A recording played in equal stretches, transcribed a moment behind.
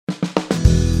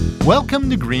Welcome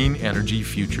to Green Energy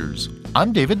Futures.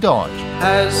 I'm David Dodge.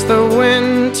 As the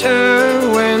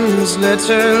winter winds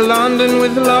litter London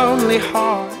with lonely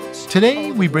hearts.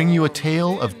 Today, we bring you a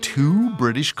tale of two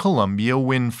British Columbia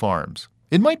wind farms.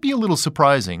 It might be a little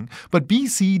surprising, but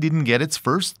BC didn't get its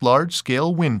first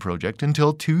large-scale wind project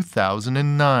until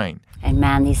 2009. And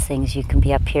man, these things, you can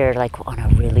be up here like on a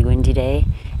really windy day,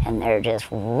 and they're just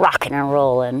rocking and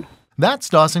rolling. That's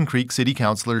Dawson Creek City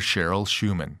Councillor Cheryl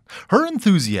Schumann. Her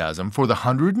enthusiasm for the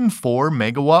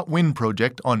 104-megawatt wind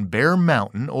project on Bear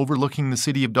Mountain overlooking the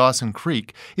city of Dawson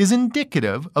Creek is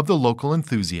indicative of the local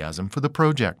enthusiasm for the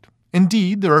project.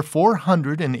 Indeed, there are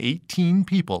 418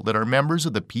 people that are members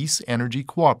of the Peace Energy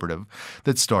Cooperative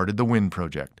that started the wind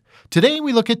project. Today,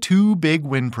 we look at two big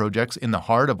wind projects in the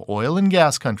heart of oil and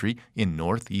gas country in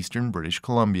northeastern British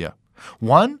Columbia.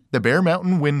 One, the Bear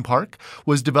Mountain Wind Park,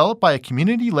 was developed by a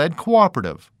community-led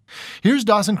cooperative. Here's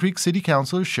Dawson Creek City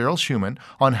Councillor Cheryl Schumann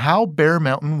on how Bear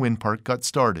Mountain Wind Park got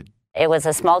started. It was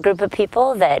a small group of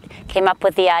people that came up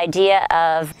with the idea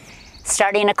of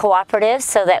starting a cooperative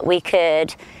so that we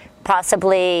could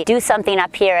possibly do something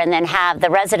up here and then have the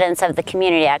residents of the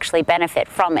community actually benefit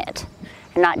from it,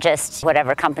 and not just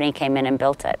whatever company came in and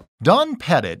built it. Don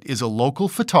Pettit is a local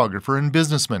photographer and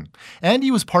businessman, and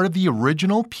he was part of the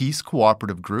original Peace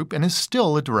Cooperative Group and is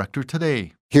still a director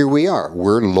today. Here we are.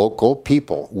 We're local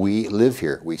people. We live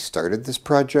here. We started this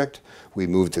project, we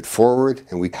moved it forward,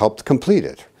 and we helped complete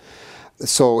it.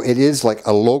 So it is like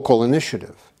a local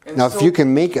initiative. Now, if you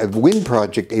can make a wind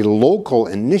project a local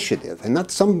initiative, and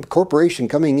not some corporation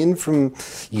coming in from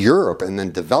Europe and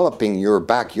then developing your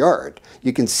backyard,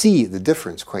 you can see the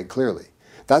difference quite clearly.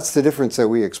 That's the difference that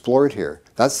we explored here.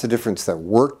 That's the difference that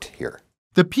worked here.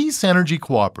 The Peace Energy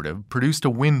Cooperative produced a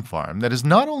wind farm that has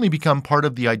not only become part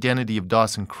of the identity of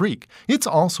Dawson Creek, it's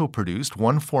also produced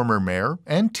one former mayor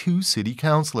and two city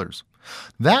councillors.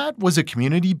 That was a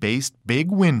community-based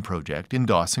big wind project in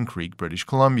Dawson Creek, British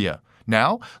Columbia.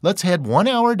 Now, let's head 1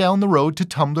 hour down the road to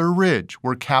Tumbler Ridge,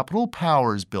 where Capital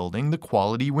Power is building the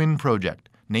Quality Wind Project,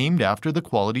 named after the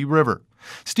Quality River.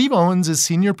 Steve Owens is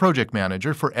Senior Project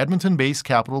Manager for Edmonton-based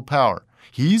Capital Power.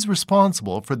 He's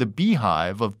responsible for the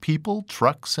beehive of people,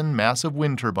 trucks, and massive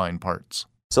wind turbine parts.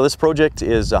 So this project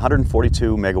is a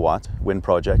 142 megawatt wind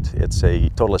project. It's a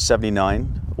total of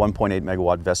 79 1.8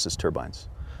 megawatt Vestas turbines.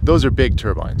 Those are big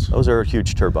turbines. Those are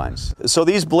huge turbines. So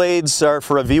these blades are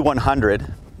for a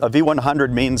V100. A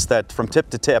V100 means that from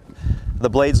tip to tip, the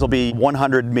blades will be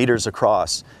 100 meters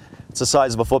across. It's the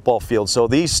size of a football field. So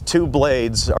these two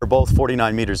blades are both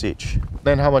 49 meters each.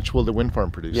 Then how much will the wind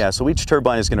farm produce? Yeah, so each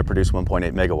turbine is going to produce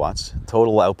 1.8 megawatts.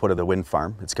 Total output of the wind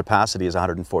farm, its capacity is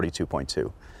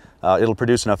 142.2. It'll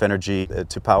produce enough energy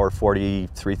to power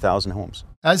 43,000 homes.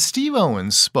 As Steve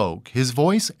Owens spoke, his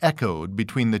voice echoed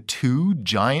between the two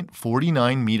giant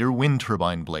 49-meter wind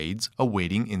turbine blades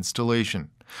awaiting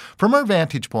installation. From our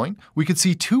vantage point, we could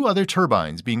see two other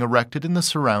turbines being erected in the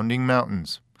surrounding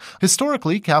mountains.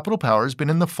 Historically, Capital Power has been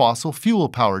in the fossil fuel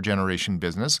power generation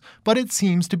business, but it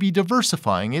seems to be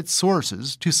diversifying its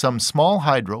sources to some small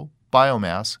hydro,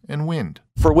 biomass, and wind.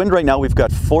 For wind right now, we've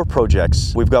got 4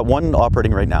 projects. We've got one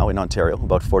operating right now in Ontario,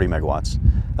 about 40 megawatts.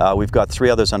 We've got 3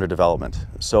 others under development.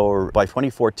 So by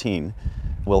 2014,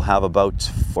 we'll have about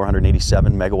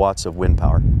 487 megawatts of wind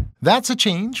power. That's a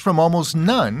change from almost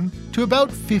none to about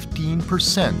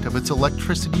 15% of its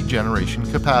electricity generation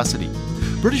capacity.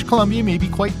 British Columbia may be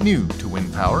quite new to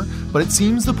wind power, but it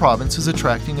seems the province is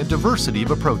attracting a diversity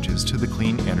of approaches to the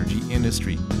clean energy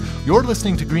industry. You're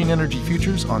listening to Green Energy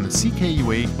Futures on the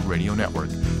CKUA Radio Network.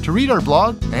 To read our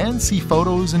blog and see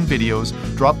photos and videos,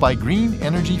 drop by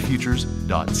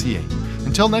greenenergyfutures.ca.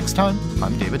 Until next time,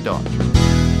 I'm David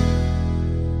Dodge.